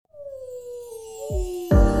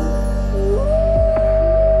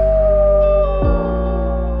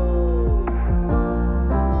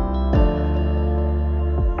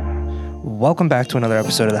Welcome back to another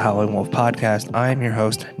episode of the Howling Wolf Podcast. I am your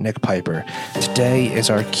host, Nick Piper. Today is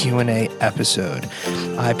our Q&A episode.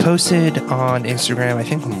 I posted on Instagram, I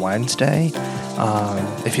think on Wednesday.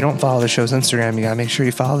 If you don't follow the show's Instagram, you gotta make sure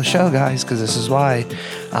you follow the show, guys, because this is why.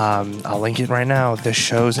 I'll link it right now. The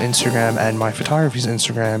show's Instagram and my photography's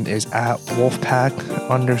Instagram is at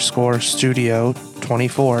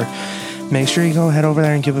Wolfpack_studio24. Make sure you go head over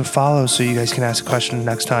there and give it a follow so you guys can ask a question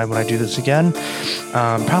next time when I do this again.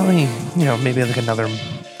 Probably, maybe like another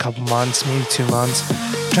couple months, maybe 2 months.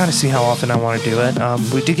 Trying to see how often I want to do it.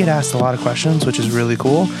 We did get asked a lot of questions, which is really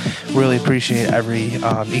cool. Really appreciate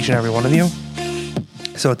each and every one of you.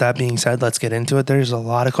 So with that being said, let's get into it. There's a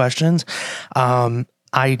lot of questions.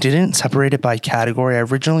 I didn't separate it by category. I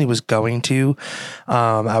originally was going to.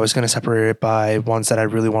 I was going to separate it by ones that I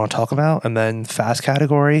really want to talk about and then fast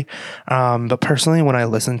category. But personally, when I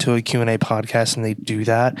listen to a Q&A podcast and they do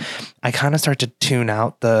that, I kind of start to tune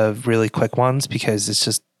out the really quick ones because it's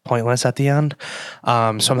just pointless at the end. So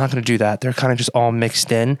I'm not going to do that. They're kind of just all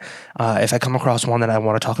mixed in. If I come across one that I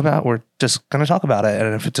want to talk about, we're just going to talk about it.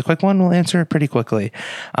 And if it's a quick one, we'll answer it pretty quickly.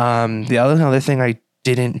 The other thing I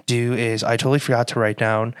didn't do is I totally forgot to write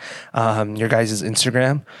down your guys'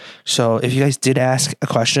 Instagram. So if you guys did ask a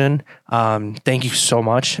question, thank you so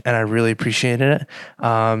much, and I really appreciated it.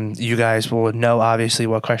 You guys will know obviously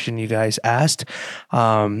what question you guys asked.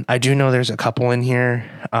 I do know there's a couple in here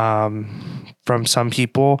from some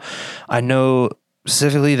people. I know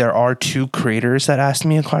specifically there are 2 creators that asked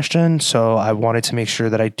me a question, so I wanted to make sure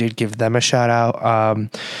that I did give them a shout out,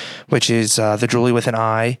 which is the Julie with an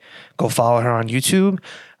I. Go follow her on YouTube.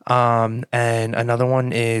 And another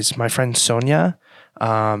one is my friend Sonia.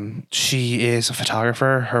 She is a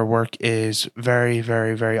photographer. Her work is very,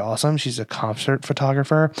 very, very awesome. She's a concert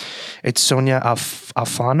photographer. It's Sonia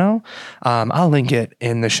Alfano. I'll link it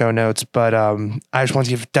in the show notes, but I just want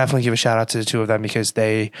to definitely give a shout out to the 2 of them because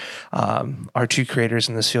they are 2 creators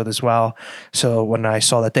in this field as well. So when I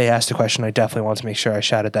saw that they asked a question, I definitely wanted to make sure I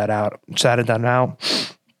shouted them out.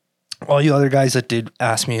 All you other guys that did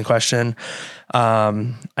ask me a question,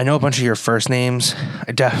 I know a bunch of your first names.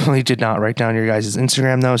 I definitely did not write down your guys'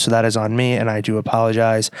 Instagram though, so that is on me, and I do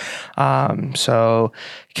apologize. So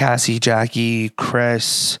Cassie, Jackie,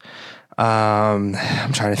 Chris, I'm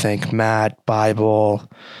trying to think, Matt, Bible,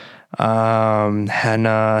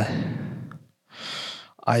 Hannah.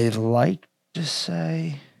 I'd like to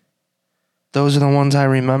say those are the ones I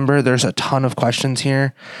remember. There's a ton of questions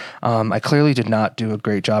here. I clearly did not do a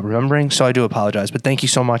great job remembering, so I do apologize. But thank you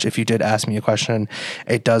so much if you did ask me a question.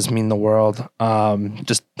 It does mean the world.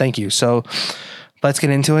 Just thank you. So let's get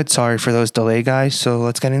into it. Sorry for those delay, guys. So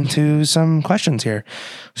let's get into some questions here.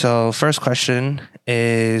 So first question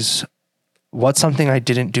is, what's something I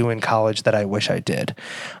didn't do in college that I wish I did?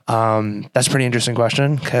 That's a pretty interesting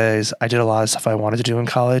question because I did a lot of stuff I wanted to do in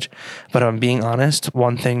college. But I'm being honest,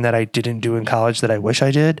 one thing that I didn't do in college that I wish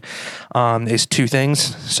I did is 2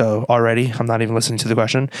 things. So already, I'm not even listening to the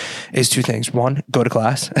question, is 2 things. 1, go to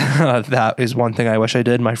class. That is one thing I wish I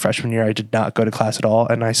did. My freshman year, I did not go to class at all,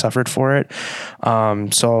 and I suffered for it.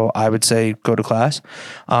 So I would say go to class.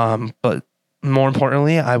 But more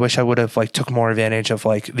importantly, I wish I would have took more advantage of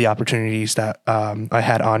the opportunities that I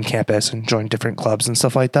had on campus and joined different clubs and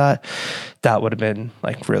stuff like that. That would have been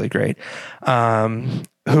really great.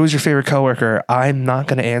 Who's your favorite coworker? I'm not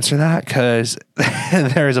going to answer that because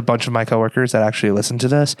there's a bunch of my coworkers that actually listen to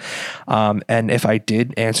this. And if I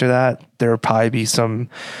did answer that, there would probably be some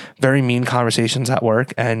very mean conversations at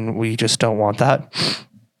work, and we just don't want that.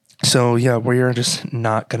 So yeah, we're just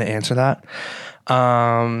not going to answer that.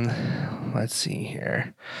 Let's see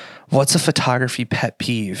here. What's a photography pet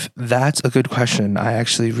peeve? That's a good question. I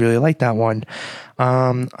actually really like that one.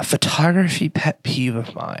 A photography pet peeve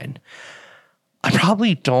of mine. I don't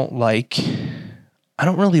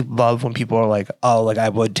really love when people are I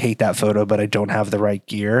would take that photo, but I don't have the right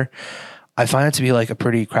gear. I find it to be a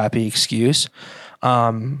pretty crappy excuse.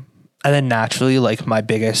 And then naturally, my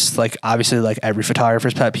biggest, obviously, every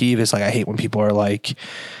photographer's pet peeve is I hate when people are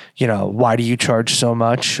why do you charge so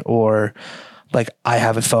much? Or I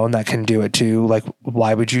have a phone that can do it too.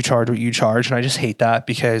 Why would you charge what you charge? And I just hate that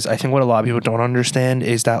because I think what a lot of people don't understand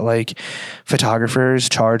is that photographers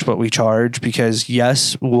charge what we charge because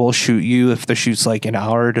yes, we'll shoot you if the shoot's an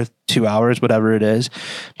hour to 2 hours, whatever it is.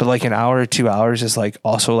 But an hour or 2 hours is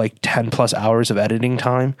also 10 plus hours of editing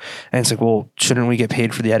time. And it's well, shouldn't we get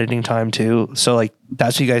paid for the editing time too? So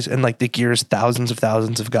that's what you guys, and the gear is thousands of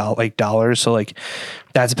dollars. So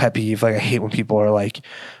that's a pet peeve. I hate when people are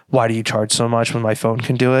why do you charge so much when my phone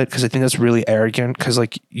can do it? Because I think that's really arrogant because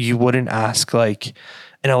you wouldn't ask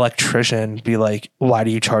an electrician be like, why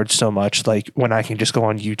do you charge so much? Like, when I can just go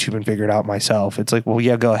on YouTube and figure it out myself. It's like, well,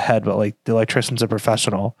 yeah, go ahead. But like, the electrician's a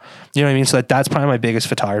professional. You know what I mean? So that's probably my biggest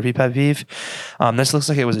photography pet peeve. This looks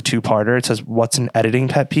like it was a 2-parter. It says, what's an editing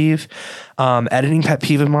pet peeve? Editing pet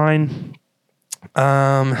peeve of mine.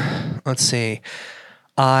 Let's see.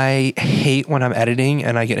 I hate when I'm editing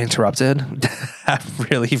and I get interrupted. That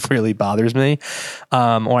really, really bothers me.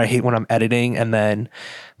 Or I hate when I'm editing and then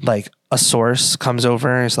like a source comes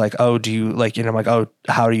over and it's like, oh, do you like, you know, I'm like, oh,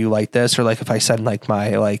 how do you like this? Or like if I send like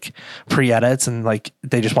my like pre-edits and like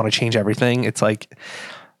they just want to change everything, it's like,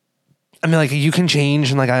 I mean, like you can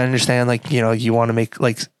change and like I understand like, you know, you want to make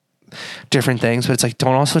like different things, but it's like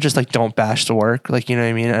don't bash the work, like, you know what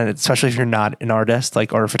I mean? And especially if you're not an artist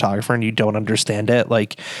like or a photographer and you don't understand it,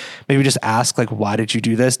 like maybe just ask like, why did you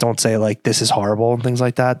do this? Don't say like this is horrible and things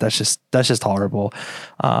like that. That's just horrible.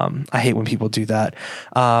 I hate when people do that.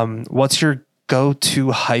 What's your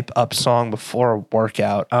go-to hype up song before a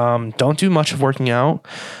workout? Don't do much of working out.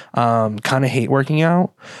 Kind of hate working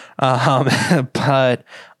out. But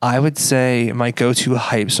I would say my go-to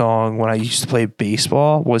hype song when I used to play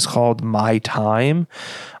baseball was called My Time.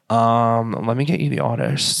 Let me get you the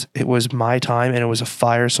artist. It was My Time and it was a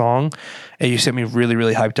fire song. It used to get me really,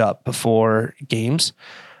 really hyped up before games.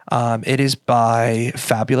 It is by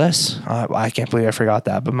Fabulous. I can't believe I forgot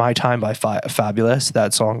that, but My Time by Fabulous.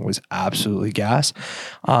 That song was absolutely gas.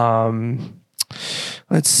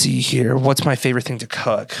 Let's see here. What's my favorite thing to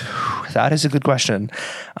cook? That is a good question.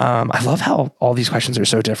 I love how all these questions are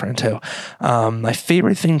so different too. My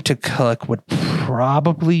favorite thing to cook would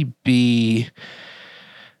probably be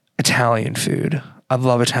Italian food. I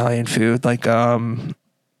love Italian food. Like,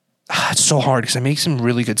 it's so hard because I make some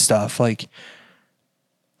really good stuff. Like,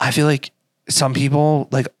 I feel like some people,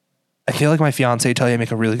 like, I feel like my fiance would tell you I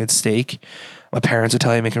make a really good steak. My parents would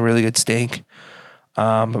tell you I make a really good steak.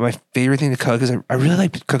 But my favorite thing to cook is I really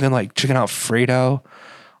like cooking like chicken Alfredo.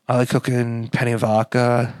 I like cooking penne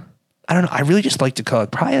vodka. I don't know. I really just like to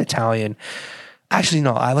cook. Probably Italian. Actually,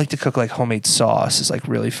 no. I like to cook like homemade sauce. It's like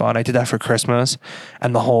really fun. I did that for Christmas,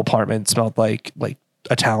 and the whole apartment smelled like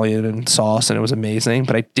Italian and sauce, and it was amazing.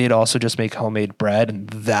 But I did also just make homemade bread, and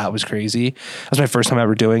that was crazy. That was my first time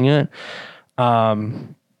ever doing it.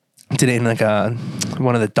 Did it in like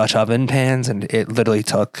one of the Dutch oven pans, and it literally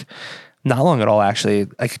took not long at all, actually,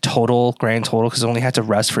 like grand total, because I only had to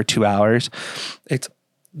rest for 2 hours. It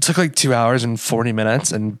took like 2 hours and 40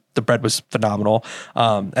 minutes, and the bread was phenomenal.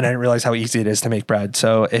 And I didn't realize how easy it is to make bread.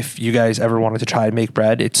 So if you guys ever wanted to try and make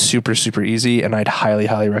bread, it's super, super easy, and I'd highly,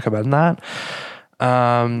 highly recommend that.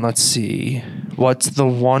 Let's see. What's the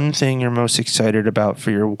one thing you're most excited about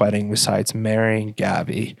for your wedding besides marrying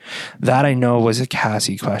Gabby? That I know was a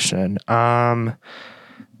Cassie question.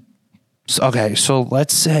 Okay, so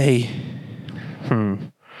let's say, all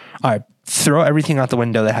right, throw everything out the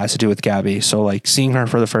window that has to do with Gabby. So like seeing her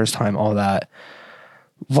for the first time, all that.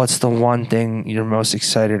 What's the one thing you're most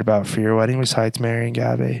excited about for your wedding besides marrying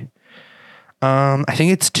Gabby? I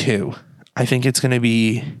think it's 2. I think it's going to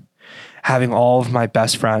be having all of my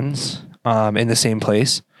best friends in the same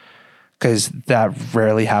place, because that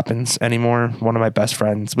rarely happens anymore. One of my best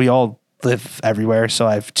friends, we all live everywhere. So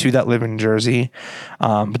I have 2 that live in Jersey,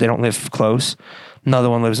 but they don't live close.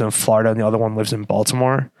 Another one lives in Florida and the other one lives in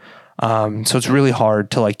Baltimore. So it's really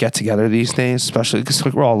hard to like get together these days, especially because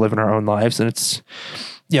like, we're all living our own lives, and it's,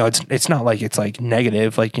 you know, it's not like it's like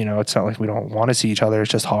negative. Like, you know, it's not like we don't want to see each other.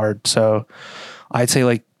 It's just hard. So I'd say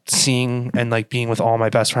like seeing and like being with all my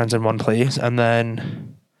best friends in one place. And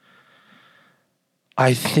then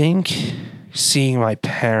I think seeing my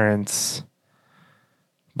parents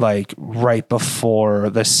like right before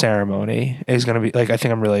the ceremony is going to be like, I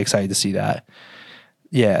think I'm really excited to see that.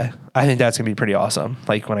 Yeah, I think that's going to be pretty awesome.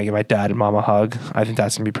 Like when I give my dad and mom a hug, I think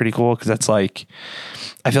that's going to be pretty cool, because that's like,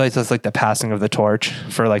 I feel like that's like the passing of the torch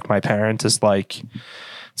for like my parents. Is like,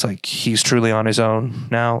 it's like he's truly on his own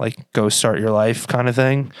now, like go start your life kind of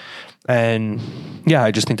thing. And yeah,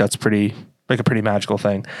 I just think that's pretty, like a pretty magical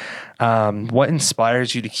thing. What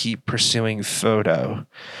inspires you to keep pursuing photo?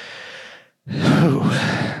 Ooh,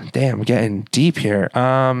 damn, we're getting deep here.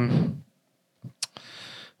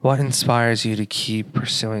 What inspires you to keep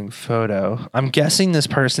pursuing photo? I'm guessing this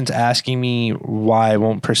person's asking me why I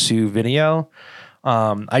won't pursue video.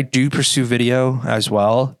 I do pursue video as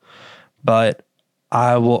well, but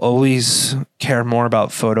I will always care more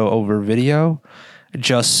about photo over video,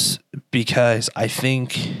 just because I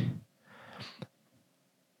think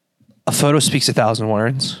a photo speaks 1,000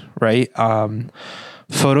 words, right?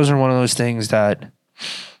 Photos are one of those things that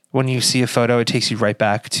when you see a photo, it takes you right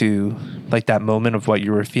back to like that moment of what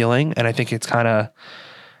you were feeling. And I think it's kind of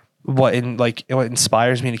what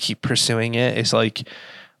inspires me to keep pursuing it is like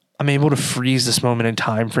I'm able to freeze this moment in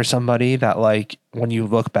time for somebody that like when you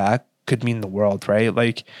look back could mean the world, right?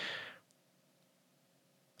 Like,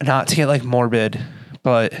 not to get like morbid,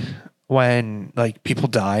 but when like people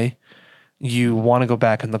die, you want to go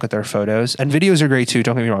back and look at their photos, and videos are great too.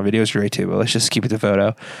 Don't get me wrong, videos are great too, but let's just keep it to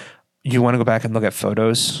photo. You want to go back and look at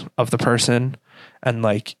photos of the person, and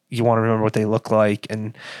like you want to remember what they look like.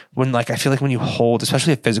 And when like I feel like when you hold,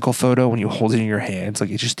 especially a physical photo, when you hold it in your hands, like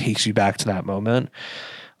it just takes you back to that moment.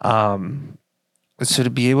 So to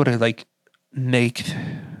be able to like make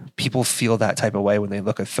people feel that type of way when they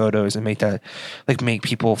look at photos and make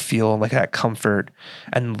people feel like that comfort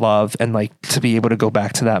and love, and like to be able to go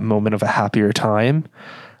back to that moment of a happier time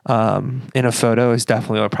in a photo is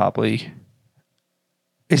definitely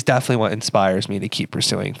what inspires me to keep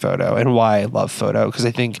pursuing photo, and why I love photo. Because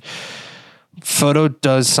I think photo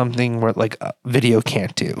does something where like video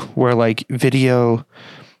can't do, where like video,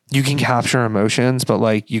 you can capture emotions, but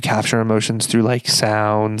like you capture emotions through like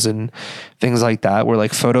sounds and things like that, where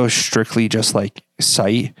like photo is strictly just like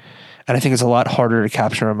sight. And I think it's a lot harder to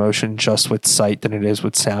capture emotion just with sight than it is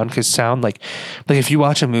with sound. Because sound, like if you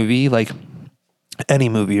watch a movie, like any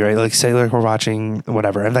movie, right? Like say like we're watching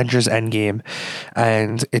whatever, Avengers Endgame,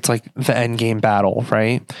 and it's like the Endgame battle,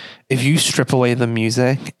 right? If you strip away the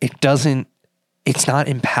music, it's not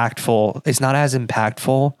impactful. It's not as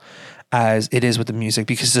impactful as it is with the music,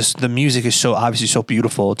 because the music is so obviously so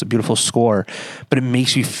beautiful. It's a beautiful score, but it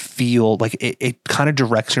makes you feel like it kind of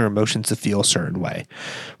directs your emotions to feel a certain way,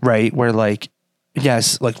 right? Where like,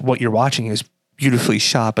 yes, like what you're watching is beautifully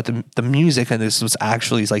shot, but the music and this was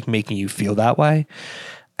actually is like making you feel that way.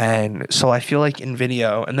 And so I feel like in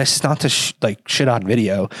video, and this is not to shit on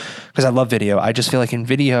video, because I love video. I just feel like in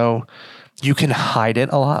video, you can hide it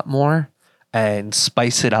a lot more and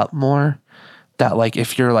spice it up more. That like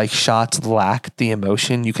if your like shots lack the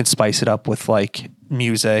emotion, you can spice it up with like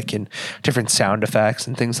music and different sound effects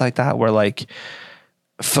and things like that, where like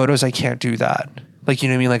photos, I can't do that. Like, you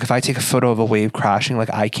know what I mean? Like if I take a photo of a wave crashing,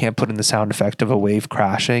 like I can't put in the sound effect of a wave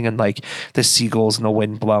crashing and like the seagulls and the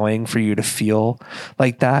wind blowing for you to feel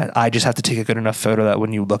like that. I just have to take a good enough photo that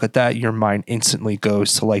when you look at that, your mind instantly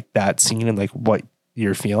goes to like that scene and like what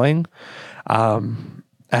you're feeling.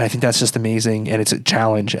 And I think that's just amazing, and it's a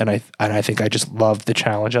challenge, and I think I just love the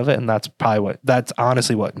challenge of it, and that's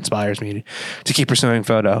honestly what inspires me to keep pursuing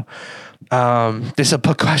photo. This is a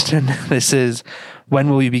book question. This is, when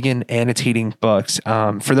will you begin annotating books?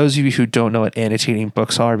 For those of you who don't know what annotating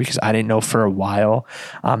books are, because I didn't know for a while,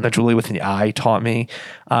 that Julie with an I taught me.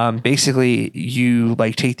 Basically, you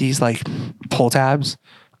like take these like pull tabs.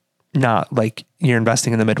 Not like you're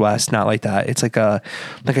investing in the Midwest, not like that. It's like a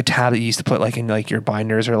tab that you used to put like in like your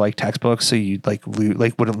binders or like textbooks, so you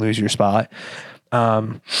wouldn't lose your spot.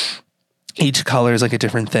 Each color is like a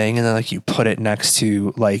different thing, and then like you put it next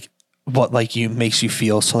to like what like makes you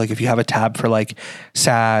feel. So like if you have a tab for like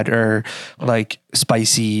sad or like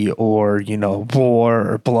spicy or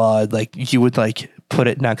war or blood, like you would like put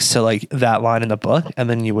it next to like that line in the book, and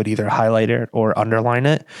then you would either highlight it or underline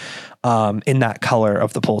it in that color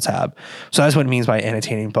of the pull tab. So that's what it means by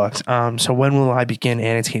annotating books. So when will I begin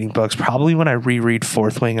annotating books? Probably when I reread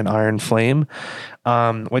Fourth Wing and Iron Flame,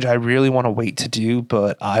 which I really want to wait to do,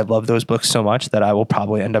 but I love those books so much that I will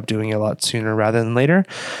probably end up doing it a lot sooner rather than later.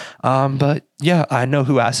 But yeah, I know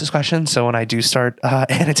who asked this question, so when I do start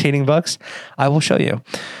annotating books, I will show you.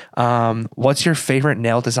 What's your favorite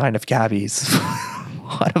nail design of Gabby's?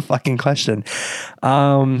 What a fucking question.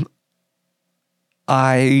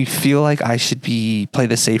 I feel like I should play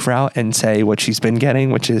the safe route and say what she's been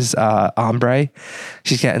getting, which is ombre.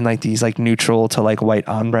 She's getting like these like neutral to like white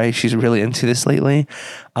ombre. She's really into this lately.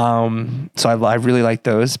 So I really like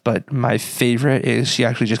those, but my favorite is she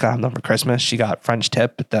actually just got them for Christmas. She got French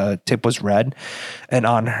tip. The tip was red, and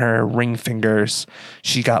on her ring fingers,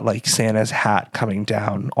 she got like Santa's hat coming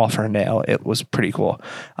down off her nail. It was pretty cool.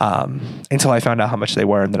 Until I found out how much they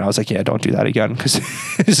were, and then I was like, yeah, don't do that again, because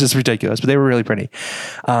it's just ridiculous, but they were really pretty.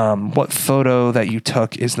 What photo that you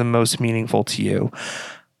took is the most meaningful to you?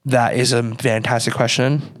 That is a fantastic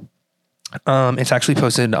question. It's actually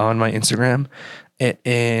posted on my Instagram. It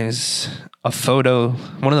is a photo,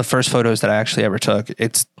 one of the first photos that I actually ever took.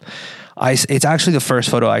 It's actually the first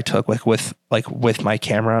photo I took with my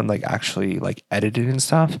camera and like actually like edited and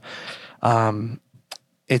stuff.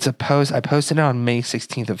 It's a post. I posted it on May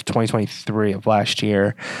 16th of 2023 of last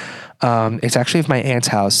year. It's actually of my aunt's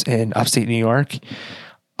house in upstate New York.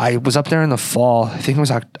 I was up there in the fall. I think it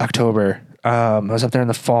was October. I was up there in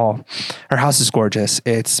the fall. Her house is gorgeous.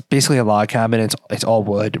 It's basically a log cabin. It's all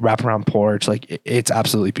wood, wraparound porch. Like it's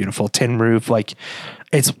absolutely beautiful. Tin roof. Like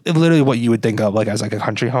it's literally what you would think of like as like a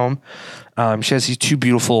country home. She has these 2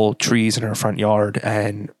 beautiful trees in her front yard,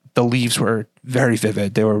 and the leaves were very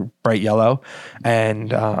vivid. They were bright yellow,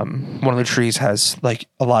 and one of the trees has like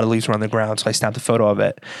a lot of leaves were on the ground. So I snapped a photo of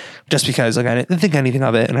it just because like I didn't think anything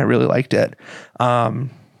of it, and I really liked it.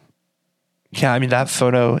 Yeah, I mean, that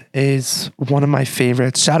photo is one of my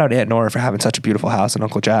favorites. Shout out Aunt Nora for having such a beautiful house and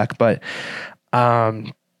Uncle Jack. But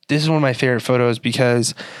this is one of my favorite photos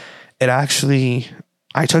because it actually,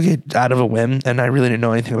 I took it out of a whim, and I really didn't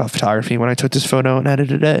know anything about photography when I took this photo and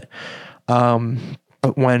edited it.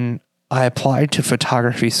 But when I applied to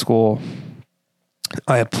photography school,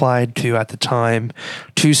 I applied to, at the time,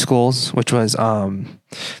 2 schools, which was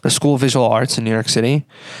the School of Visual Arts in New York City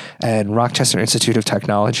and Rochester Institute of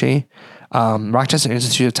Technology. Rochester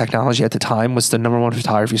Institute of Technology at the time was the #1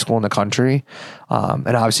 photography school in the country. And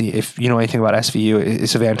obviously, if you know anything about SVU,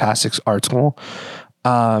 it's a fantastic art school.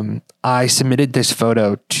 I submitted this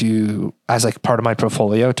photo as like part of my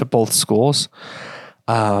portfolio to both schools.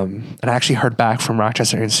 And I actually heard back from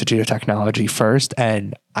Rochester Institute of Technology first,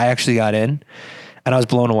 and I actually got in, and I was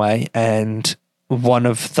blown away. And one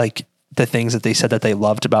of like the things that they said that they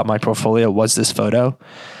loved about my portfolio was this photo.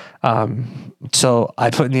 So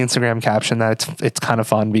I put in the Instagram caption that it's kind of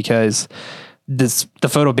fun because the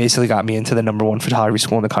photo basically got me into the #1 photography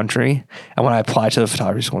school in the country. And when I applied to the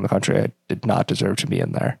photography school in the country, I did not deserve to be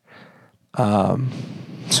in there.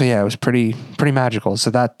 So yeah, it was pretty magical.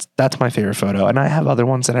 So that's my favorite photo. And I have other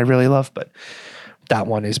ones that I really love, but that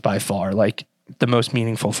one is by far like the most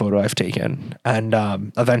meaningful photo I've taken. And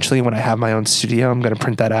eventually when I have my own studio, I'm going to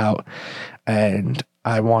print that out, and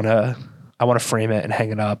I want to frame it and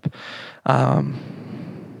hang it up.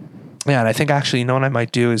 Yeah, and I think actually, you know what I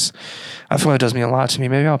might do is, I feel like it does mean a lot to me.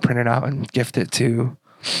 Maybe I'll print it out and gift it to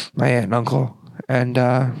my aunt and uncle, and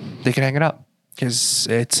they can hang it up because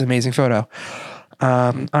it's an amazing photo.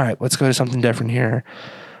 All right, let's go to something different here.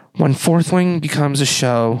 When Fourth Wing becomes a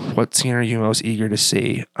show, what scene are you most eager to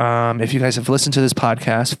see? If you guys have listened to this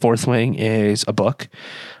podcast, Fourth Wing is a book.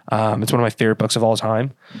 It's one of my favorite books of all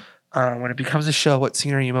time. When it becomes a show, what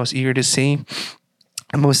scene are you most eager to see?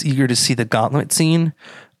 I'm most eager to see the gauntlet scene.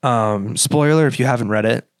 Spoiler if you haven't read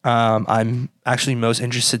it. I'm actually most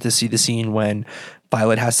interested to see the scene when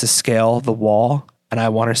Violet has to scale the wall, and I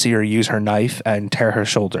want to see her use her knife and tear her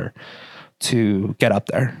shoulder to get up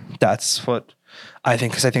there. That's what I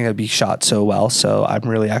think, because I think it'd be shot so well. So I'm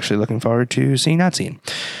really actually looking forward to seeing that scene.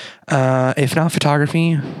 If not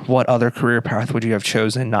photography, what other career path would you have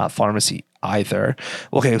chosen? Not pharmacy either.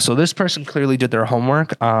 Okay, so this person clearly did their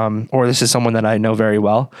homework, or this is someone that I know very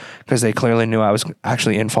well because they clearly knew I was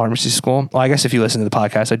actually in pharmacy school. Well, I guess if you listen to the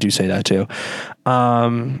podcast, I do say that too.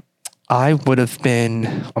 I would have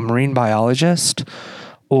been a marine biologist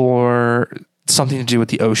or something to do with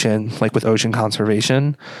the ocean, like with ocean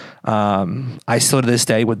conservation. I still to this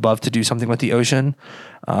day would love to do something with the ocean,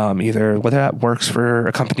 either whether that works for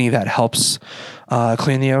a company that helps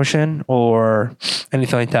clean the ocean or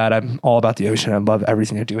anything like that. I'm all about the ocean. I love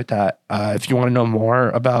everything to do with that. If you want to know more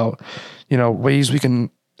about, ways we can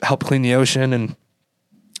help clean the ocean and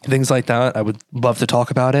things like that, I would love to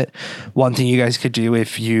talk about it. One thing you guys could do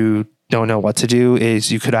if you don't know what to do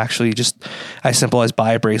is you could actually just as simple as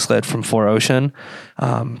buy a bracelet from 4Ocean.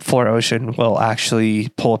 4Ocean will actually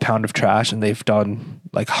pull a pound of trash, and they've done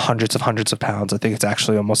like hundreds of pounds. I think it's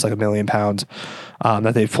actually almost like 1 million pounds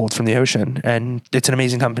that they've pulled from the ocean, and it's an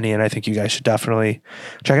amazing company, and I think you guys should definitely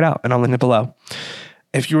check it out, and I'll link it below.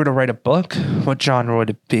 If you were to write a book, what genre would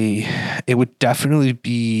it be? It would definitely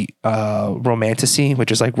be romantasy,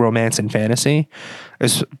 which is like romance and fantasy,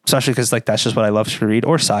 especially because like that's just what I love to read,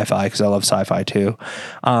 or sci-fi because I love sci-fi too.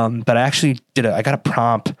 But I actually I got a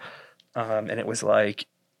prompt, and it was like,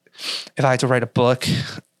 if I had to write a book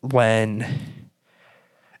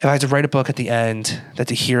at the end that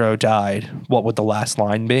the hero died, what would the last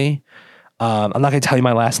line be? I'm not going to tell you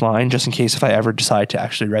my last line just in case if I ever decide to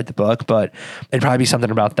actually write the book, but it'd probably be something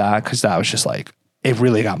about that because that was just like, it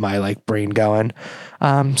really got my like brain going.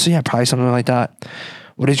 So yeah, probably something like that.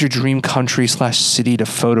 What is your dream country / city to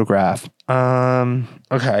photograph?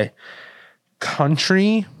 Okay.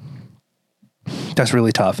 Country. That's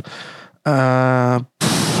really tough.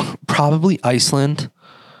 Probably Iceland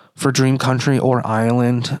for dream country, or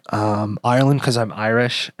Ireland. Ireland because I'm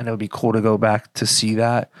Irish and it would be cool to go back to see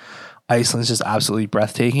that. Iceland's just absolutely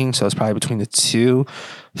breathtaking, so it's probably between the two.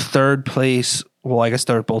 Third place, well, I guess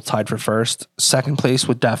they're both tied for first. Second place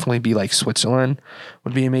would definitely be like Switzerland.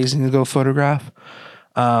 Would be amazing to go photograph.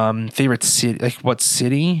 Favorite city, like what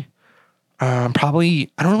city?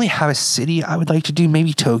 Probably, I don't really have a city I would like to do.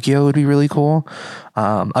 Maybe Tokyo would be really cool.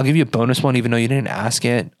 I'll give you a bonus one, even though you didn't ask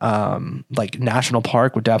it. Like national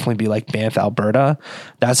park would definitely be like Banff, Alberta.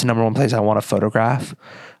 That's the number one place I want to photograph.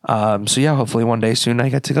 So yeah, hopefully one day soon I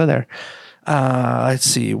get to go there. Let's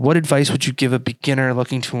see. What advice would you give a beginner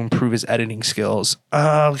looking to improve his editing skills?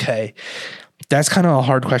 Okay. That's kind of a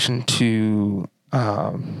hard question to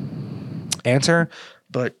answer,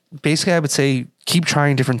 but basically I would say keep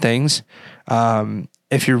trying different things.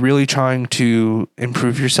 If you're really trying to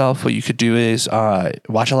improve yourself, what you could do is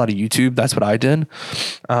watch a lot of YouTube. That's what I did.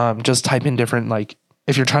 Just type in different, like,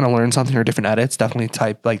 if you're trying to learn something or different edits, definitely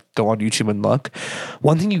go on YouTube and look.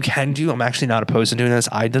 One thing you can do, I'm actually not opposed to doing this,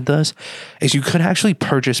 I did this, is you could actually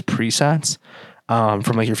purchase presets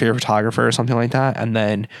from like your favorite photographer or something like that, and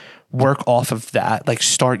then work off of that, like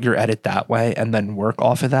start your edit that way and then work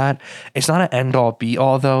off of that. It's not an end all be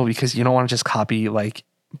all though, because you don't want to just copy like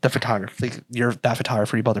the photographer, like that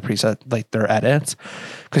photographer you bought the preset, like their edits,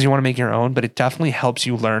 because you want to make your own, but it definitely helps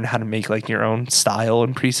you learn how to make like your own style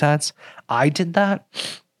and presets. I did that.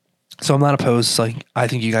 So I'm not opposed. Like, I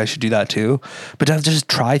think you guys should do that too, but just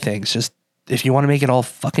try things. Just, if you want to make it all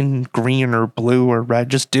fucking green or blue or red,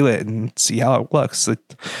 just do it and see how it looks.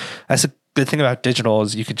 That's a good thing about digital,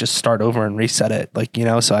 is you could just start over and reset it. Like, you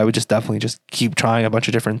know, so I would just definitely just keep trying a bunch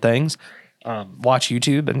of different things. Watch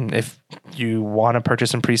YouTube, and if you want to purchase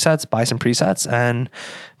some presets, buy some presets and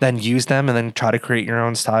then use them, and then try to create your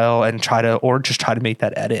own style and try to make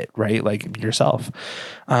that edit, right? Like yourself.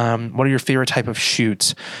 What are your favorite type of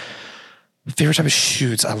shoots? Favorite type of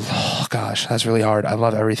shoots? Oh gosh, that's really hard. I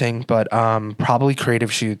love everything, but probably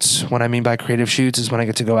creative shoots. What I mean by creative shoots is when I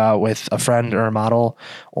get to go out with a friend or a model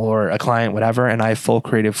or a client, whatever, and I have full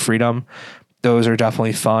creative freedom. Those are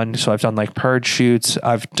definitely fun. So I've done like purge shoots,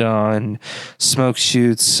 I've done smoke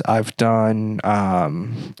shoots, I've done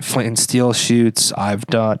flint and steel shoots, I've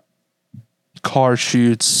done car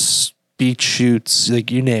shoots, beach shoots,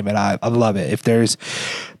 like you name it. I love it. If there's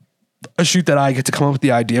a shoot that I get to come up with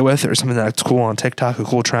the idea with, or something that's cool on TikTok, a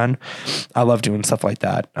cool trend, I love doing stuff like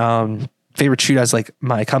that. Favorite shoot as like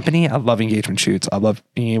my company, I love engagement shoots. I love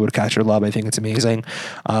being able to capture love. I think it's amazing.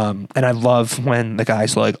 And I love when the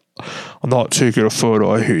guys are like, I'm not taking a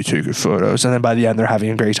photo, I hate taking photos. And then by the end, they're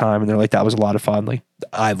having a great time and they're like, that was a lot of fun. Like,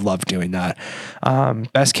 I love doing that.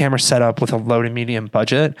 Best camera setup with a low to medium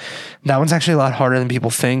budget. That one's actually a lot harder than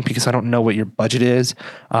people think, because I don't know what your budget is.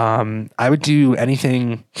 I would do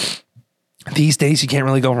anything. These days, you can't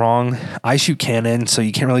really go wrong. I shoot Canon, so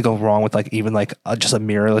you can't really go wrong with like even like just a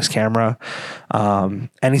mirrorless camera.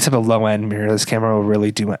 Any type of low end mirrorless camera will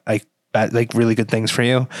really do like really good things for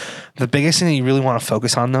you. The biggest thing that you really want to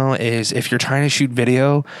focus on though is, if you're trying to shoot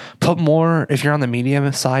video, if you're on the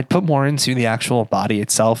medium side, put more into the actual body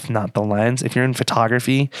itself, not the lens. If you're in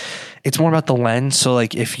photography, it's more about the lens. So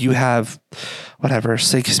like if you have whatever,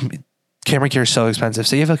 say, 'cause camera gear is so expensive.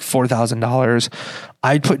 Say you have like $4,000,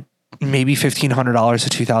 I'd put maybe $1,500 to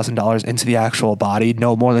 $2,000 into the actual body,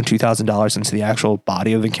 no more than $2,000 into the actual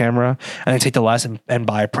body of the camera, and then take the less and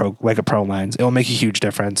buy a pro lens. It will make a huge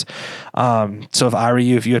difference. So if I were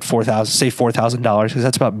you, if you had $4,000, because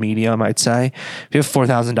that's about medium, I'd say. If you have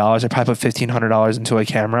 $4,000, I'd probably put $1,500 into a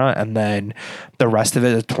camera, and then the rest of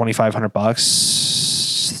it is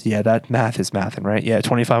 $2,500. Yeah, that math is mathing, right? Yeah,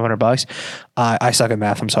 $2,500. I suck at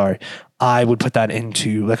math. I'm sorry. I would put that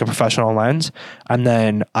into like a professional lens, and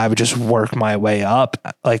then I would just work my way up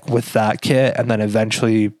like with that kit, and then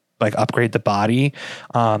eventually like upgrade the body.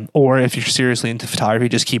 Or if you're seriously into photography,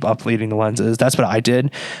 just keep upgrading the lenses. That's what I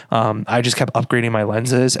did. I just kept upgrading my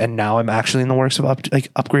lenses, and now I'm actually in the works of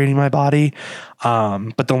upgrading my body.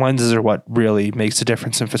 But the lenses are what really makes a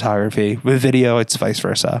difference in photography. With video, it's vice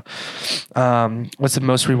versa. What's the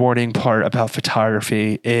most rewarding part about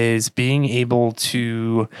photography is being able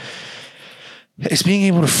to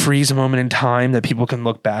freeze a moment in time that people can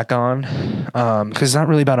look back on. Because it's not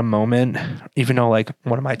really about a moment, even though like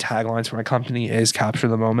one of my taglines for my company is capture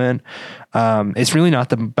the moment. It's really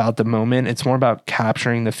not about the moment. It's more about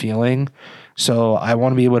capturing the feeling. So I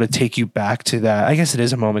want to be able to take you back to that. I guess it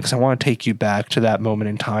is a moment, because I want to take you back to that moment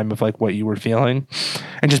in time of like what you were feeling,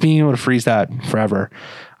 and just being able to freeze that forever.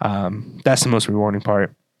 That's the most rewarding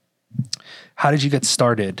part. How did you get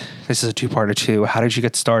started? This is a two-parter too. How did you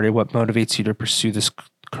get started? What motivates you to pursue this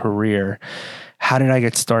career? How did I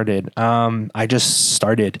get started? I just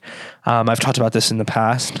started. I've talked about this in the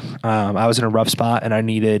past. I was in a rough spot and I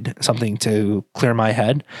needed something to clear my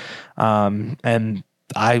head. And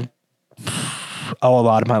I owe a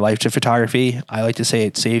lot of my life to photography. I like to say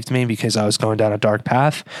it saved me, because I was going down a dark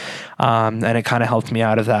path. And it kind of helped me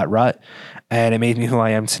out of that rut, and it made me who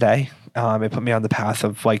I am today. It put me on the path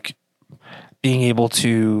of like being able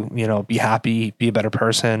to, be happy, be a better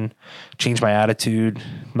person, change my attitude,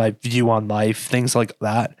 my view on life, things like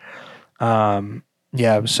that.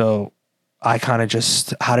 Yeah. So I kind of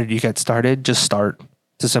just, how did you get started? Just start.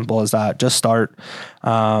 It's as simple as that. Just start.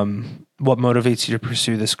 What motivates you to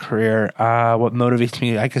pursue this career? What motivates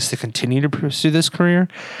me, I guess, to continue to pursue this career?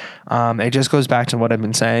 It just goes back to what I've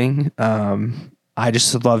been saying. I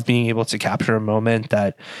just love being able to capture a moment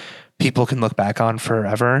that people can look back on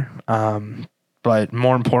forever. But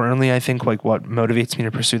more importantly, I think like what motivates me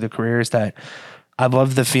to pursue the career is that I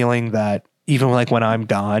love the feeling that even like when I'm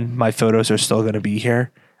gone, my photos are still going to be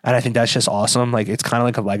here. And I think that's just awesome. Like it's kind of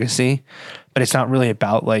like a legacy, but it's not really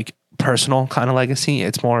about like personal kind of legacy.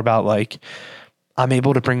 It's more about like I'm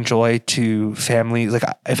able to bring joy to families. Like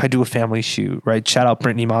if I do a family shoot, right? Shout out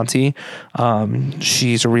Brittany Monty.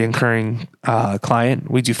 She's a reoccurring client.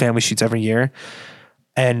 We do family shoots every year.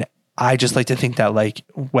 And I just like to think that like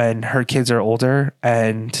when her kids are older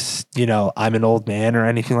and, I'm an old man or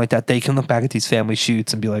anything like that, they can look back at these family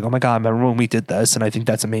shoots and be like, oh my God, remember when we did this? And I think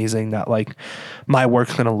that's amazing that like my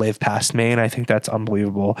work's going to live past me. And I think that's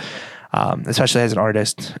unbelievable. Especially as an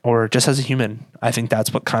artist or just as a human. I think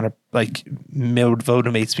that's what kind of like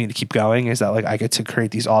motivates me to keep going is that like I get to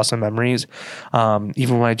create these awesome memories.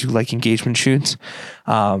 Even when I do like engagement shoots,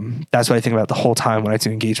 that's what I think about the whole time when I do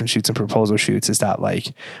engagement shoots and proposal shoots is that like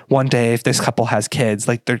one day if this couple has kids,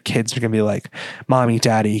 like their kids are going to be like, mommy,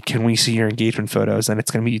 daddy, can we see your engagement photos? And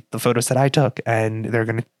it's going to be the photos that I took and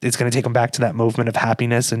it's going to take them back to that moment of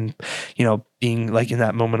happiness and, being like in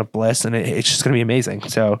that moment of bliss and it's just going to be amazing.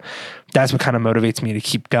 So that's what kind of motivates me to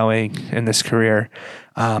keep going in this career.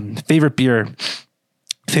 Favorite beer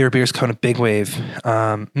is Kona Big Wave.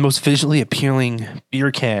 Most visually appealing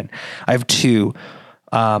beer can. I have two.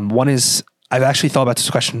 One is, I've actually thought about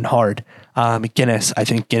this question hard. Guinness. I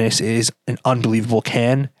think Guinness is an unbelievable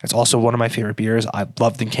can. It's also one of my favorite beers. I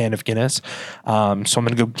love the can of Guinness. So I'm going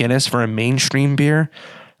to go Guinness for a mainstream beer.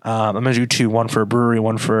 I'm going to do two, one for a brewery,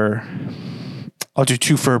 I'll do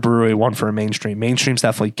two for a brewery, one for a mainstream. Mainstream's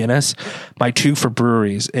definitely Guinness. My two for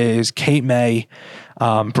breweries is Cape May.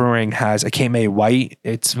 Brewing has a Cape May White.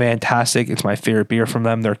 It's fantastic. It's my favorite beer from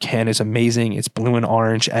them. Their can is amazing. It's blue and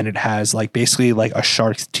orange, and it has like basically like a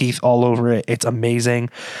shark's teeth all over it. It's amazing.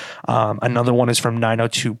 Another one is from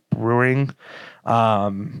 902 Brewing.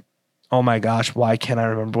 Oh my gosh, why can't I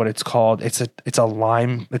remember what it's called? It's a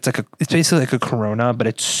lime. It's basically like a Corona, but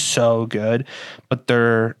it's so good. But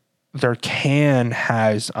their can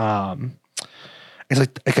has it's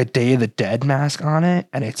like a Day of the Dead mask on it,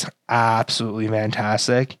 and it's absolutely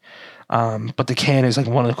fantastic. But the can is like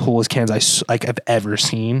one of the coolest cans I've ever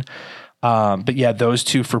seen. But yeah, those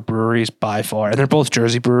two for breweries by far, and they're both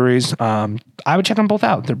Jersey breweries. I would check them both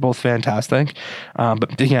out. They're both fantastic.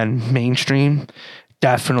 But again, mainstream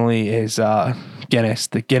definitely is Guinness.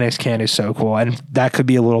 The Guinness can is so cool, and that could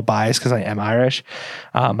be a little biased because I am Irish.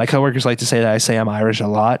 My coworkers like to say that I say I'm Irish a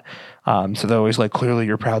lot, so they're always like, "Clearly,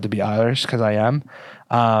 you're proud to be Irish," because I am.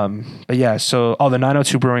 But yeah, so the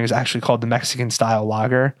 902 Brewing is actually called the Mexican Style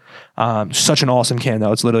Lager. Such an awesome can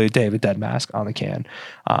though. It's literally a Day of the Dead mask on the can.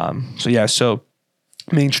 So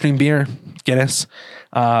mainstream beer, Guinness.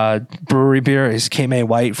 Brewery beer is Cape May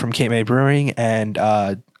White from Cape May Brewing, and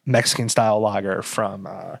Mexican Style Lager from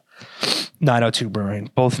 902 Brewing.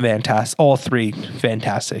 Both fantastic. All three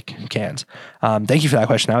fantastic cans. Thank you for that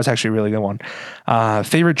question. That was actually a really good one.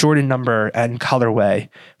 Favorite Jordan number and colorway.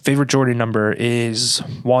 Favorite Jordan number is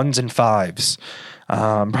 1s and 5s.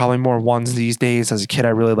 Probably more 1s these days. As a kid, I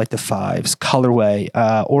really liked the 5s. Colorway,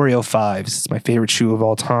 Oreo 5s. It's my favorite shoe of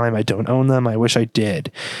all time. I don't own them. I wish I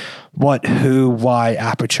did. What, who, why,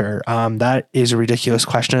 Aperture? That is a ridiculous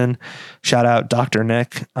question. Shout out Dr.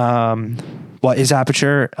 Nick. What is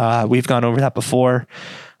Aperture? We've gone over that before.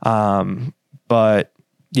 But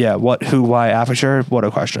yeah, what, who, why, Aperture? What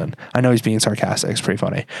a question. I know he's being sarcastic. It's pretty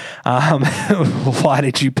funny. Why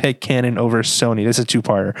did you pick Canon over Sony? This is a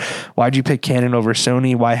two-parter. Why did you pick Canon over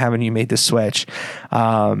Sony? Why haven't you made the switch?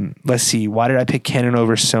 Let's see. Why did I pick Canon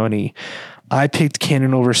over Sony? I picked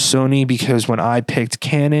Canon over Sony because when I picked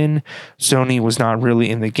Canon, Sony was not really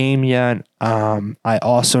in the game yet. I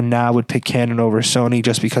also now would pick Canon over Sony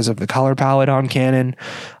just because of the color palette on Canon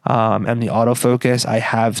and the autofocus. I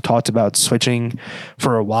have talked about switching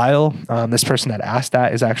for a while. This person that asked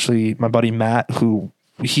that is actually my buddy Matt, who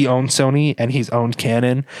he owns Sony and he's owned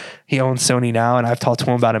Canon. He owns Sony now, and I've talked to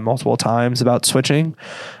him about it multiple times about switching.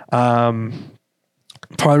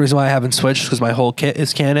 Part of the reason why I haven't switched is because my whole kit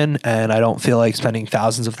is Canon, and I don't feel like spending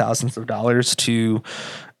thousands of dollars to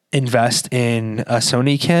invest in a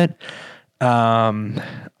Sony kit.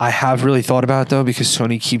 I have really thought about it though, because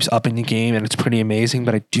Sony keeps upping the game and it's pretty amazing,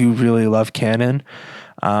 but I do really love Canon.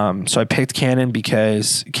 So I picked Canon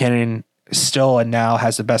because Canon still and now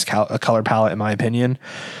has the best color palette in my opinion.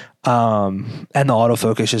 And the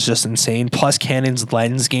autofocus is just insane. Plus Canon's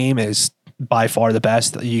lens game is by far the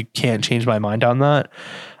best. You can't change my mind on that.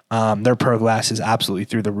 Their Pro Glass is absolutely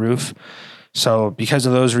through the roof. So because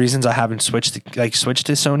of those reasons, I haven't switched to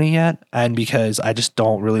Sony yet, and because I just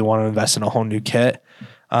don't really want to invest in a whole new kit.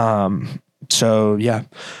 So yeah,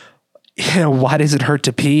 why does it hurt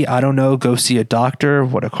to pee? I don't know. Go see a doctor.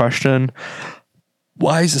 What a question.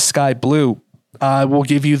 Why is the sky blue? I will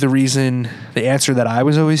give you the answer that I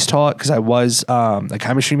was always taught, because I was a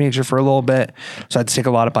chemistry major for a little bit. So I had to take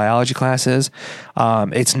a lot of biology classes.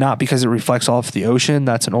 It's not because it reflects off the ocean.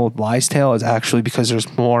 That's an old lies tale. It's actually because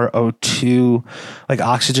there's more O2, like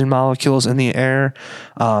oxygen molecules in the air,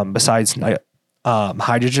 besides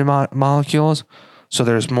hydrogen molecules. So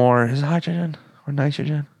there's more, is it hydrogen or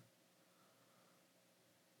nitrogen?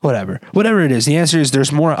 Whatever it is. The answer is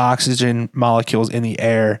there's more oxygen molecules in the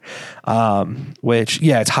air, which,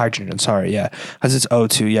 yeah, it's hydrogen. Sorry. Yeah. Cause it's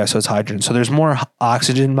O2. Yeah. So it's hydrogen. So there's more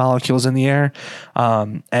oxygen molecules in the air.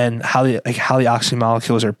 And how the oxygen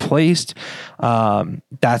molecules are placed.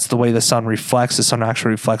 That's the way the sun reflects. The sun actually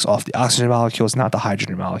reflects off the oxygen molecules, not the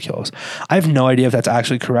hydrogen molecules. I have no idea if that's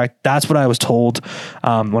actually correct. That's what I was told,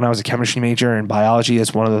 when I was a chemistry major, and biology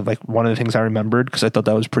is one of the things I remembered, because I thought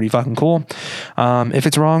that was pretty fucking cool. If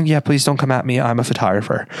it's wrong, yeah, please don't come at me. I'm a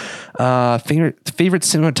photographer. Favorite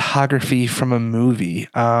cinematography from a movie.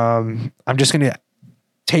 I'm just going to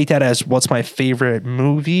take that as what's my favorite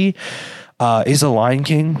movie, is The Lion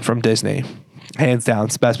King from Disney. Hands down,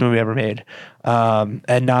 it's the best movie ever made.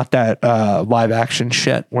 And not that live action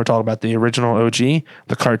shit. We're talking about the original OG,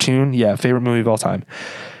 the cartoon. Yeah, favorite movie of all time.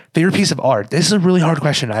 Favorite piece of art. This is a really hard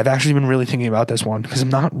question. I've actually been really thinking about this one, because I'm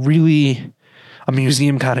not really a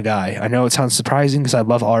museum kind of guy. I know it sounds surprising because I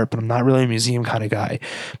love art, but I'm not really a museum kind of guy.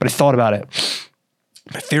 But I thought about it.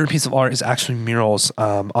 My favorite piece of art is actually murals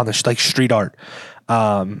on the street art.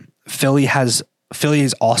 Philly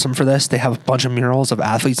is awesome for this. They have a bunch of murals of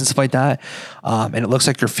athletes and stuff like that. And it looks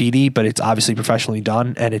like graffiti, but it's obviously professionally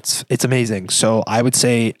done, and it's amazing. So I would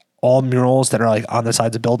say all murals that are like on the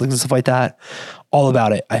sides of buildings and stuff like that, all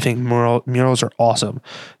about it. I think murals are awesome.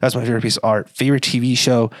 That's my favorite piece of art. Favorite TV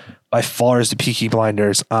show by far is The Peaky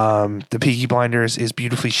Blinders. The Peaky Blinders is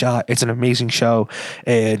beautifully shot. It's an amazing show.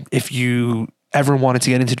 And if you ever wanted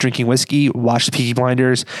to get into drinking whiskey, watch The Peaky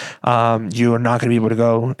Blinders. You are not going to be able to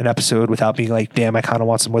go an episode without being like, damn, I kind of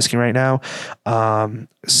want some whiskey right now.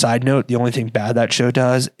 Side note, the only thing bad that show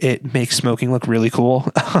does, it makes smoking look really cool.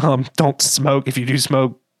 Don't smoke. If you do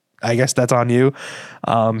smoke, I guess that's on you.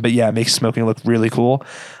 But yeah, it makes smoking look really cool.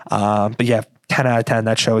 But yeah, 10 out of 10.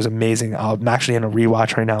 That show is amazing. I'm actually in a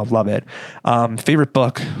rewatch right now. Love it. Favorite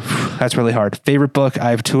book. That's really hard. Favorite book.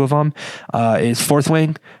 I have two of them. Is Fourth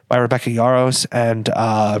Wing by Rebecca Yarros and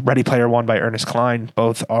Ready Player One by Ernest Cline.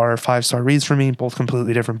 Both are 5-star reads for me. Both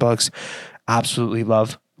completely different books. Absolutely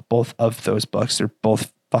love both of those books. They're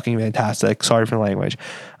both fucking fantastic. Sorry for the language.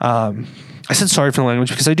 I said sorry for the language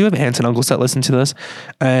because I do have aunts and uncles that listen to this.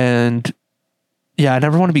 And yeah, I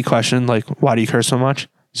never want to be questioned like, why do you curse so much?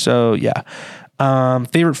 So yeah.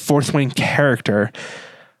 Favorite Fourth Wing character.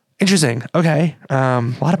 Interesting. Okay. A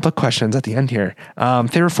lot of book questions at the end here.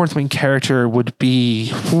 Favorite Fourth Wing character would be,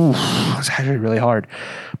 it's actually really hard.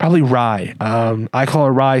 Probably Rye. I call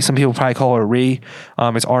her Rye. Some people probably call her Ree.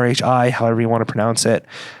 It's RHI, however you want to pronounce it.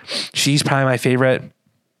 She's probably my favorite.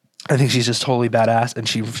 I think she's just totally badass, and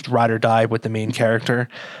she ride or die with the main character.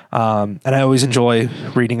 And I always enjoy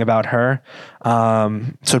reading about her.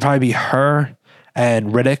 So it'd probably be her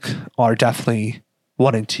and Riddick are definitely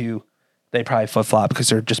 1 and 2. They probably flip-flop because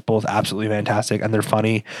they're just both absolutely fantastic and they're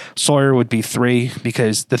funny. Sawyer would be 3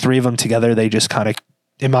 because the 3 of them together, they just kind of,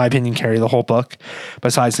 in my opinion, carry the whole book.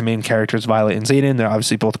 Besides the main characters, Violet and Xaden, they're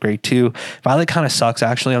obviously both great too. Violet kind of sucks,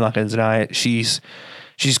 actually. I'm not going to deny it. She's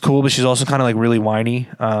cool, but she's also kind of like really whiny.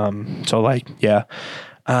 So like, yeah.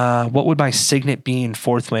 What would my signet be in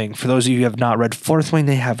Fourth Wing? For those of you who have not read Fourth Wing,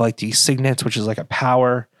 they have like these signets, which is like a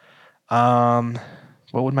power.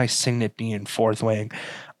 What would my signet be in Fourth Wing?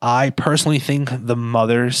 I personally think the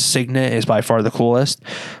mother's signet is by far the coolest.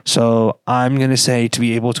 So I'm going to say to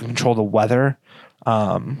be able to control the weather,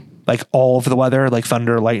 like all of the weather, like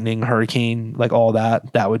thunder, lightning, hurricane, like all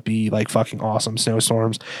that, that would be like fucking awesome.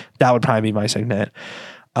 Snowstorms. That would probably be my signet.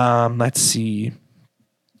 Let's see.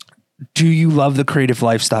 Do you love the creative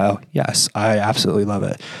lifestyle? Yes, I absolutely love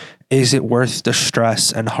it. Is it worth the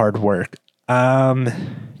stress and hard work?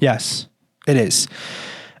 Yes, it is.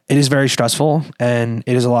 it is very stressful and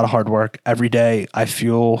it is a lot of hard work. Every day I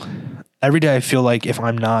feel like if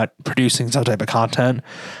I'm not producing some type of content,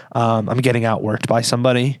 I'm getting outworked by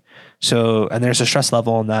somebody. So, and there's a stress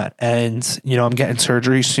level in that. And, you know, I'm getting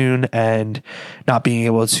surgery soon, and not being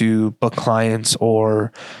able to book clients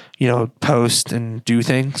or, you know, post and do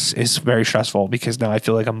things is very stressful, because now I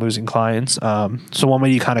feel like I'm losing clients. So one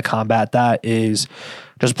way you kind of combat that is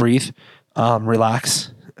just breathe,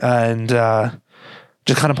 relax, and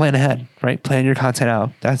just kind of plan ahead, right? Plan your content out.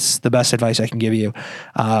 That's the best advice I can give you.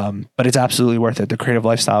 But it's absolutely worth it. The creative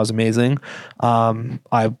lifestyle is amazing.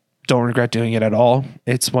 I don't regret doing it at all.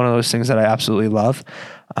 It's one of those things that I absolutely love.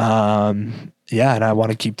 Yeah, and I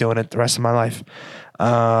want to keep doing it the rest of my life.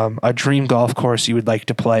 A dream golf course you would like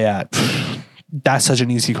to play at? That's such an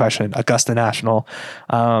easy question. Augusta National,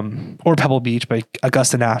 or Pebble Beach, but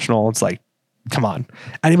Augusta National, it's like, come on.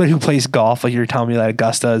 Anybody who plays golf, like, you're telling me that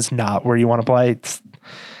Augusta is not where you want to play?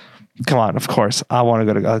 Come on, of course. I want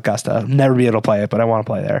to go to Augusta. I'll never be able to play it, but I want to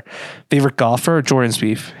play there. Favorite golfer? Jordan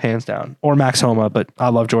Spieth, hands down. Or Max Homa, but I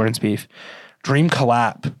love Jordan Spieth. Dream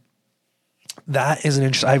collab. That is an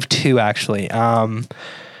interesting. I have two, actually.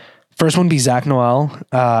 First one would be Zach Noel.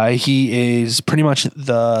 He is pretty much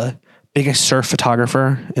the biggest surf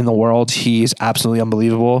photographer in the world. He's absolutely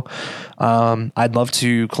unbelievable. I'd love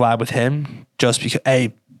to collab with him, just because,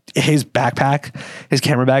 his backpack, his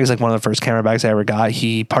camera bag is like one of the first camera bags I ever got.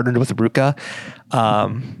 He partnered with Ruka.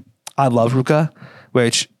 I love Ruka,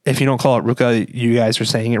 which, if you don't call it Ruka, you guys are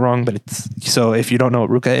saying it wrong. But so if you don't know what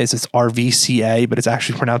Ruka is, it's RVCA, but it's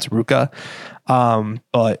actually pronounced Ruka.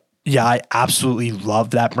 But yeah, I absolutely love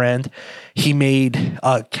that brand. He made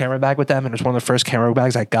a camera bag with them, and it was one of the first camera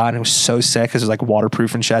bags I got, and it was so sick because it was like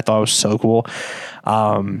waterproof and shit. I thought it was so cool.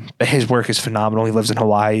 But his work is phenomenal. He lives in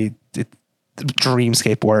Hawaii.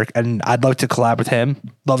 Dreamscape work, and I'd love to collab with him.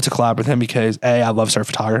 Because A, I love surf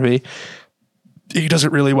photography. He does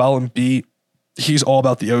it really well, and B, he's all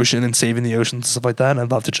about the ocean and saving the ocean and stuff like that. And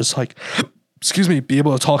I'd love to just be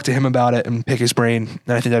able to talk to him about it and pick his brain.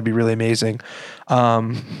 And I think that'd be really amazing.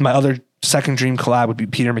 My other second dream collab would be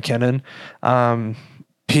Peter McKinnon.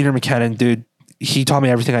 Peter McKinnon, dude, he taught me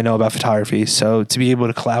everything I know about photography. So to be able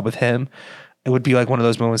to collab with him, it would be like one of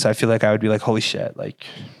those moments I feel like I would be like, holy shit, like,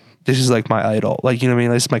 this is like my idol. Like, you know what I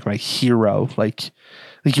mean? This is like my hero. Like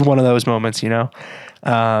one of those moments, you know?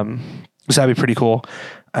 So that'd be pretty cool.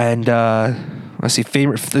 And let's see,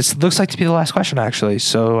 favorite. This looks like to be the last question, actually.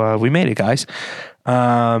 So we made it, guys.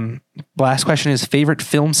 Last question is favorite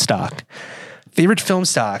film stock. Favorite film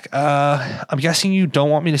stock. I'm guessing you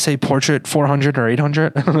don't want me to say Portrait 400 or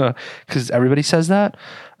 800 because everybody says that.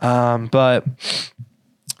 But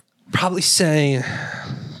probably say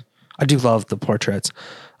I do love the portraits,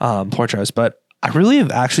 but I really have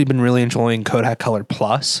actually been really enjoying Kodak Color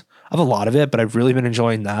Plus. I have a lot of it, but I've really been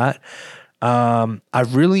enjoying that. I've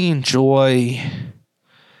only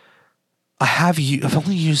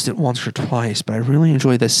used it once or twice, but I really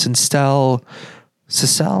enjoy the Sincel. I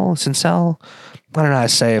don't know how to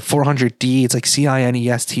say it. 400D. It's like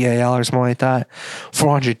CINESTAL or something like that.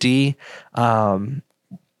 400D.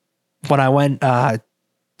 When I went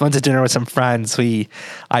to dinner with some friends, I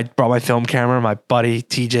brought my film camera. My buddy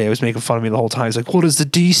TJ was making fun of me the whole time. He's like, "What does the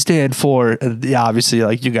D stand for?" And yeah, obviously,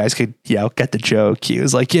 like, you guys could, get the joke. He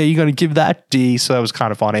was like, "Yeah, you're gonna give that D," so that was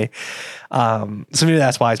kind of funny. So maybe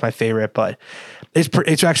that's why it's my favorite. But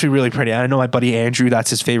it's actually really pretty. I know my buddy Andrew, that's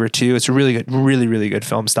his favorite too. It's a really good, really really good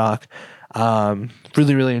film stock.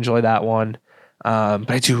 Really really enjoy that one. But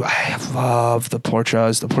I love the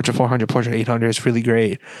Portra 400, Portra 800. It's really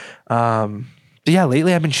great. But yeah,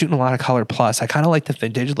 lately I've been shooting a lot of Color Plus. I kind of like the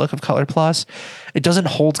vintage look of Color Plus. It doesn't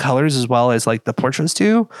hold colors as well as like the Portras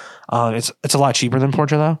do. It's a lot cheaper than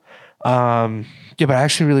Portra though. Yeah, but I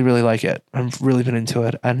actually really, really like it. I've really been into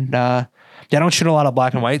it. And I don't shoot a lot of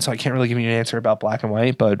black and white, so I can't really give you an answer about black and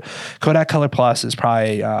white, but Kodak Color Plus is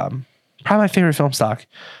probably my favorite film stock.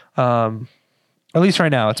 At least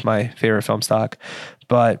right now, it's my favorite film stock.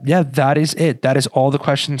 But yeah, that is it. That is all the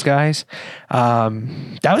questions, guys.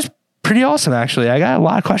 That was pretty awesome, actually. I got a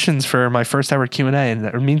lot of questions for my first ever Q&A, and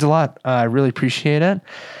it means a lot. I really appreciate it.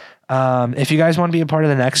 If you guys want to be a part of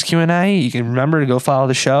the next Q&A, you can remember to go follow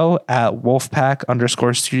the show at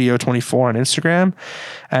Wolfpack_Studio24 on Instagram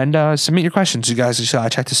and submit your questions. You guys, I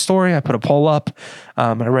checked the story. I put a poll up.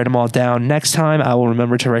 I write them all down. Next time, I will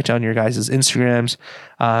remember to write down your guys' Instagrams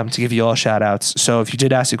to give you all shout outs. So if you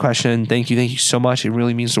did ask a question, thank you so much. It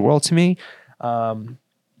really means the world to me.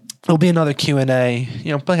 There'll be another Q&A,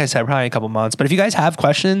 like I said, probably in a couple months. But if you guys have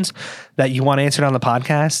questions that you want answered on the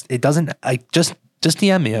podcast, just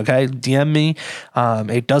DM me, okay? DM me.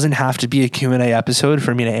 It doesn't have to be a Q&A episode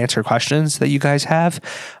for me to answer questions that you guys have.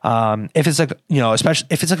 If it's like, especially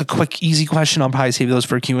if it's like a quick, easy question, I'll probably save those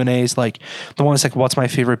for Q&As. Like the ones like, what's my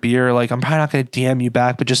favorite beer? Like I'm probably not going to DM you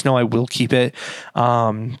back, but just know I will keep it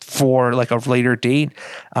for like a later date.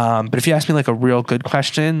 But if you ask me like a real good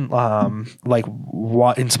question, like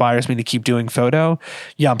what inspires me to keep doing photo,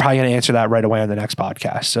 I'm probably going to answer that right away on the next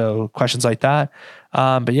podcast. So questions like that.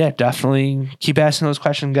 But yeah, definitely keep asking those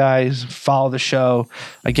questions, guys. Follow the show.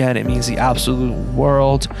 Again, it means the absolute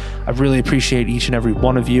world. I really appreciate each and every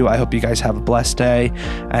one of you. I hope you guys have a blessed day.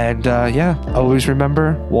 And always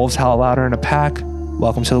remember, wolves howl louder in a pack.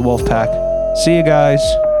 Welcome to the Wolf Pack. See you guys.